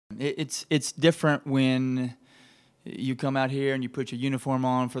It's different when you come out here and you put your uniform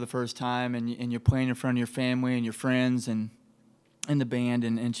on for the first time and you're playing in front of your family and your friends and the band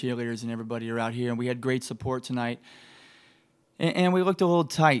and cheerleaders and everybody are out here. And we had great support tonight. And we looked a little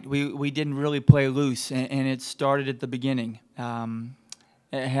tight. We didn't really play loose, and it started at the beginning.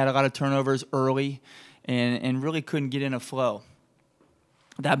 It had a lot of turnovers early and really couldn't get in a flow.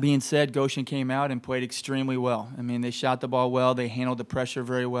 That being said, Goshen came out and played extremely well. I mean, they shot the ball well, they handled the pressure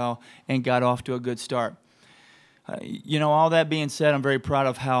very well, and got off to a good start. All that being said, I'm very proud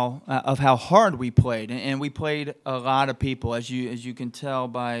of how hard we played, and we played a lot of people, as you can tell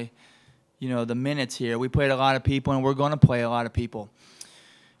by the minutes here. We played a lot of people, and we're going to play a lot of people.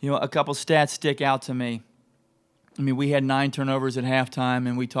 A couple stats stick out to me. I mean, we had 9 turnovers at halftime,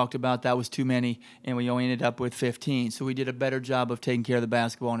 and we talked about that was too many, and we only ended up with 15. So we did a better job of taking care of the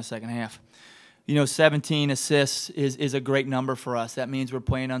basketball in the second half. 17 assists is a great number for us. That means we're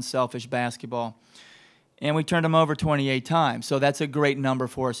playing unselfish basketball. And we turned them over 28 times, so that's a great number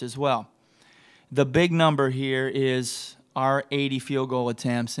for us as well. The big number here is our 80 field goal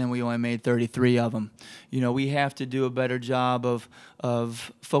attempts, and we only made 33 of them. We have to do a better job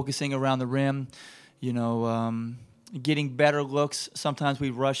of focusing around the rim, getting better looks. Sometimes we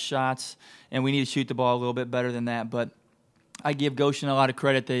rush shots, and we need to shoot the ball a little bit better than that. But I give Goshen a lot of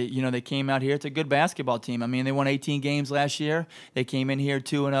credit. They came out here. It's a good basketball team. I mean, they won 18 games last year. They came in here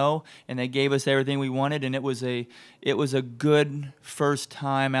 2-0, and they gave us everything we wanted. And it was a good first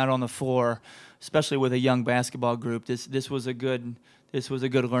time out on the floor, especially with a young basketball group. This was a good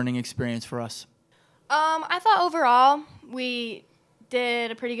learning experience for us. I thought overall we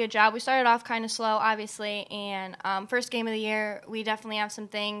did a pretty good job. We started off kind of slow, obviously, and first game of the year, we definitely have some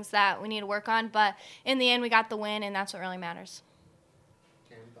things that we need to work on, but in the end, we got the win, and that's what really matters.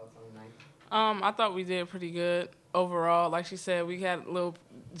 Karen, thoughts on the night? I thought we did pretty good overall. Like she said, we had little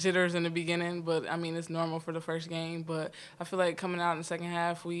jitters in the beginning, but I mean, it's normal for the first game, but I feel like coming out in the second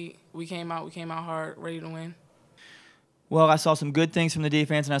half, we came out hard, ready to win. Well, I saw some good things from the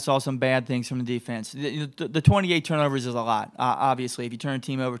defense, and I saw some bad things from the defense. The 28 turnovers is a lot, obviously. If you turn a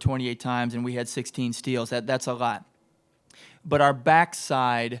team over 28 times and we had 16 steals, that's a lot. But our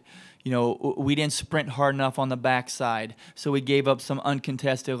backside, we didn't sprint hard enough on the backside, so we gave up some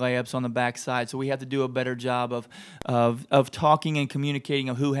uncontested layups on the backside. So we have to do a better job of talking and communicating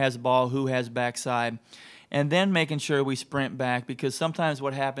of who has ball, who has backside, and then making sure we sprint back, because sometimes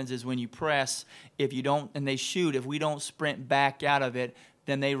what happens is when you press, if you don't, and they shoot, if we don't sprint back out of it,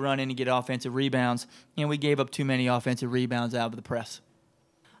 then they run in and get offensive rebounds, and we gave up too many offensive rebounds out of the press.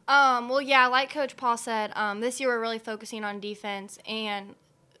 Well, yeah, like Coach Paul said, this year we're really focusing on defense, and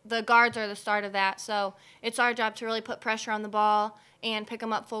the guards are the start of that. So it's our job to really put pressure on the ball and pick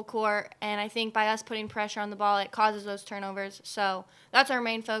them up full court. And I think by us putting pressure on the ball, it causes those turnovers. So that's our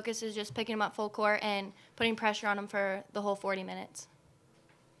main focus, is just picking them up full court and putting pressure on them for the whole 40 minutes.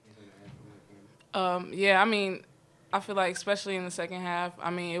 Yeah, I mean, I feel like especially in the second half,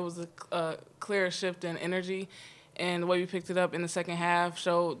 I mean, it was a clear shift in energy. And the way we picked it up in the second half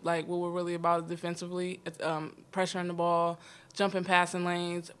showed like what we're really about defensively. It's, pressuring the ball, jumping passing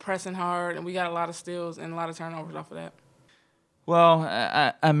lanes, pressing hard, and we got a lot of steals and a lot of turnovers off of that. Well,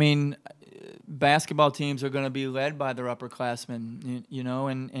 I mean, basketball teams are going to be led by their upperclassmen,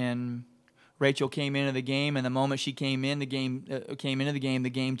 and Rachel came into the game, and the moment she came into the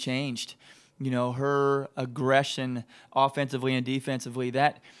game changed. Her aggression offensively and defensively,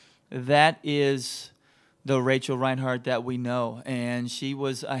 that is the Rachel Rinehart that we know, and she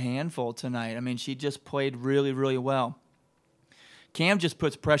was a handful tonight. I mean, she just played really, really well. Cam just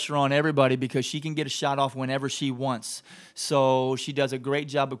puts pressure on everybody because she can get a shot off whenever she wants. So she does a great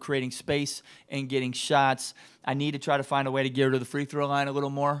job of creating space and getting shots. I need to try to find a way to get her to the free throw line a little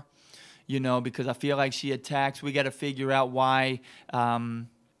more, because I feel like she attacks. We got to figure out why, in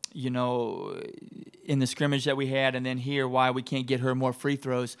the scrimmage that we had and then here, why we can't get her more free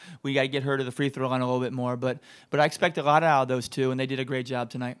throws. We got to get her to the free throw line a little bit more. But I expect a lot out of those two, and they did a great job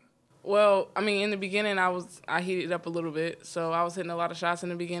tonight. Well, I mean, in the beginning, I heated up a little bit, so I was hitting a lot of shots in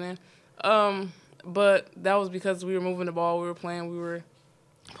the beginning. But that was because we were moving the ball, we were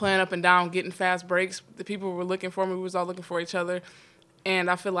playing up and down, getting fast breaks. The people were looking for me, we was all looking for each other.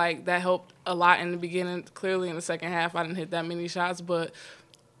 And I feel like that helped a lot in the beginning. Clearly in the second half, I didn't hit that many shots, but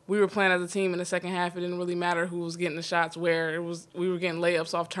we were playing as a team in the second half. It didn't really matter who was getting the shots where. We were getting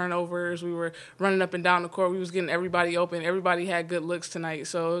layups off turnovers. We were running up and down the court. We was getting everybody open. Everybody had good looks tonight.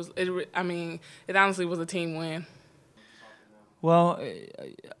 So, it honestly was a team win. Well,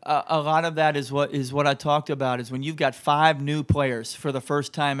 a lot of that is what I talked about, is when you've got 5 new players for the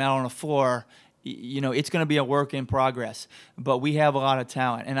first time out on the floor it's going to be a work in progress. But we have a lot of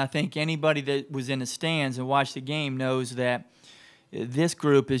talent. And I think anybody that was in the stands and watched the game knows that this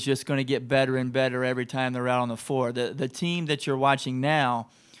group is just going to get better and better every time they're out on the floor. The team that you're watching now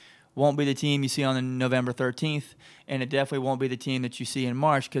won't be the team you see on November 13th, and it definitely won't be the team that you see in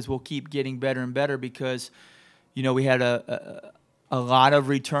March, because we'll keep getting better and better because, we had a lot of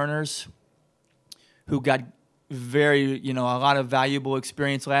returners who got a lot of valuable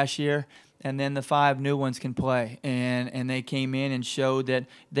experience last year, and then the 5 new ones can play, and they came in and showed that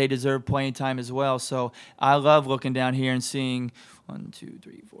they deserve playing time as well. So I love looking down here and seeing 1, 2,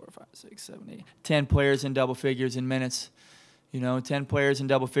 3, 4, 5, 6, 7, 8, 10 players in double figures in minutes. 10 players in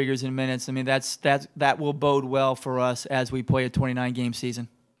double figures in minutes. I mean, that will bode well for us as we play a 29-game season.